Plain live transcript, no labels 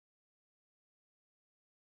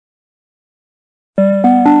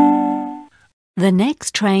The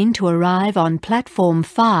next train to arrive on platform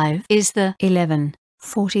 5 is the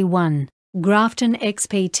 11:41 Grafton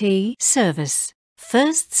XPT service.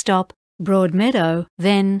 First stop Broadmeadow,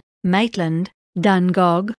 then Maitland,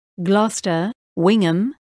 Dungog, Gloucester,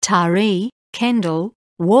 Wingham, Taree, Kendall,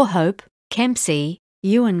 Wauchope, Kempsey,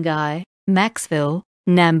 Ewangai, Maxville,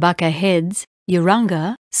 Nambucca Heads,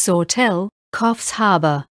 Urunga, Sawtell, Coffs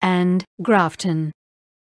Harbour, and Grafton.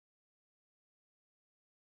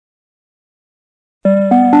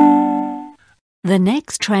 The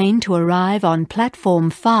next train to arrive on platform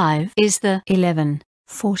 5 is the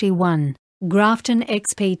 11:41 Grafton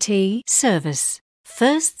XPT service.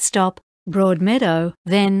 First stop Broadmeadow,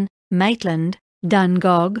 then Maitland,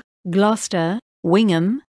 Dungog, Gloucester,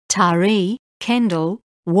 Wingham, Taree, Kendall,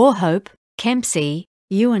 Wauchope, Kempsey,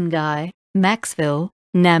 Ewangai, Maxville,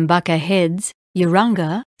 Nambucca Heads,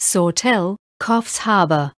 Urunga, Sawtell, Coffs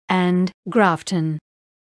Harbour, and Grafton.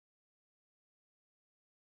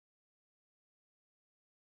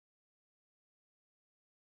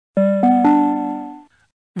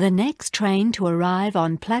 The next train to arrive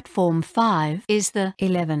on platform 5 is the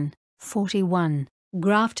 11:41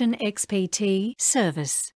 Grafton XPT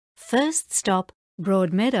service. First stop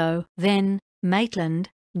Broadmeadow, then Maitland,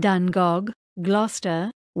 Dungog, Gloucester,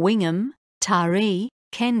 Wingham, Taree,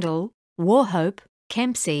 Kendall, Wauchope,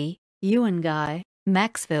 Kempsey, Ewangai,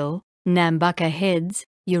 Maxville, Nambucca Heads,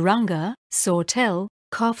 Urunga, Sawtell,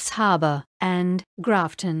 Coffs Harbour, and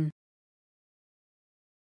Grafton.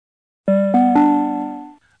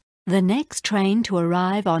 The next train to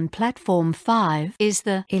arrive on platform 5 is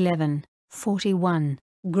the 11:41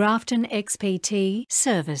 Grafton XPT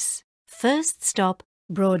service. First stop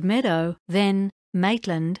Broadmeadow, then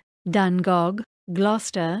Maitland, Dungog,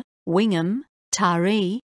 Gloucester, Wingham,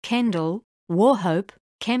 Taree, Kendall, Wauchope,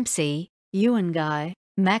 Kempsey, Ewangai,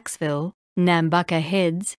 Maxville, Nambucca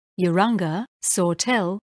Heads, Urunga,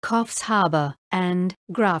 Sawtell, Coffs Harbour, and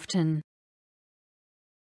Grafton.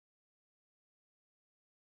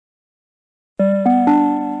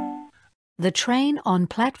 The train on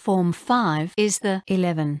platform 5 is the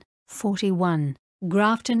 11:41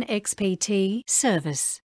 Grafton XPT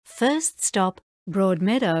service. First stop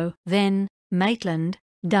Broadmeadow, then Maitland,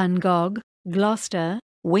 Dungog, Gloucester,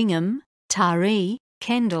 Wingham, Taree,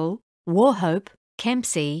 Kendall, Wauchope,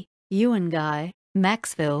 Kempsey, Ewangai,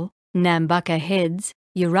 Maxville, Nambucca Heads,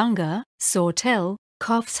 Urunga, Sawtell,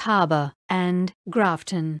 Coffs Harbour, and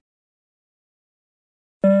Grafton.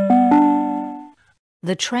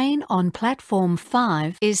 The train on platform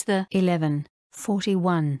 5 is the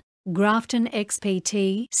 11:41 Grafton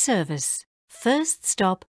XPT service. First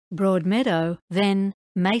stop Broadmeadow, then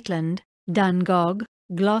Maitland, Dungog,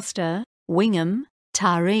 Gloucester, Wingham,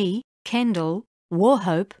 Taree, Kendall,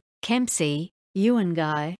 Wauchope, Kempsey,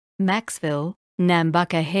 Ewangai, Maxville,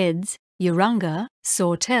 Nambucca Heads, Urunga,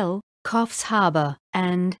 Sawtell, Coffs Harbour,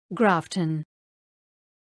 and Grafton.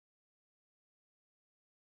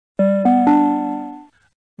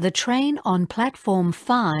 The train on platform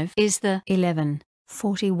 5 is the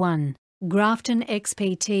 11:41 Grafton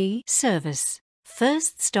XPT service.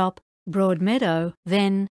 First stop Broadmeadow,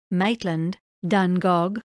 then Maitland,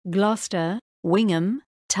 Dungog, Gloucester, Wingham,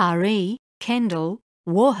 Taree, Kendall,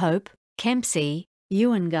 Wauchope, Kempsey,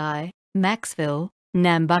 Ewangai, Maxville,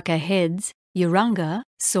 Nambucca Heads, Urunga,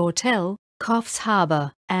 Sawtell, Coffs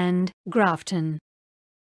Harbour, and Grafton.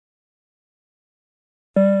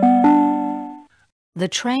 The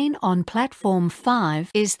train on platform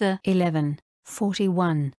 5 is the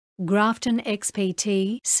 11:41 Grafton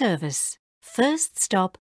XPT service. First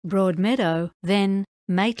stop Broadmeadow, then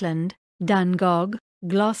Maitland, Dungog,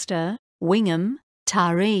 Gloucester, Wingham,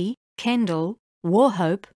 Taree, Kendall,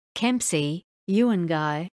 Wauchope, Kempsey,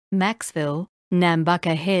 Ewangai, Maxville,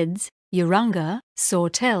 Nambucca Heads, Urunga,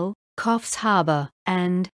 Sawtell, Coffs Harbour,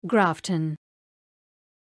 and Grafton.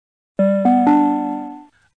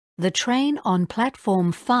 The train on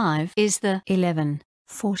platform 5 is the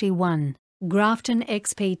 11:41 Grafton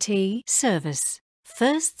XPT service.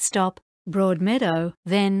 First stop Broadmeadow,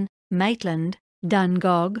 then Maitland,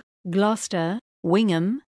 Dungog, Gloucester,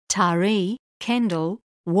 Wingham, Taree, Kendall,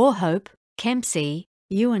 Wauchope, Kempsey,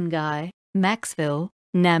 Ewangai, Maxville,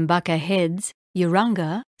 Nambucca Heads,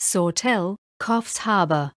 Urunga, Sawtell, Coffs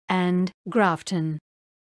Harbour, and Grafton.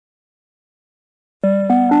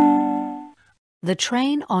 The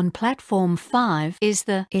train on platform 5 is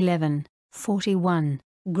the 11:41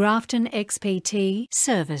 Grafton XPT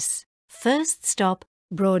service. First stop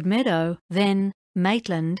Broadmeadow, then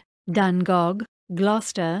Maitland, Dungog,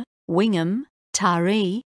 Gloucester, Wingham,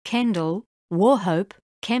 Taree, Kendall, Wauchope,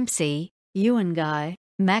 Kempsey, Ewangai,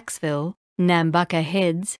 Maxville, Nambucca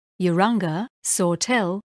Heads, Urunga,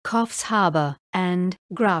 Sawtell, Coffs Harbour and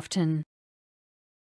Grafton.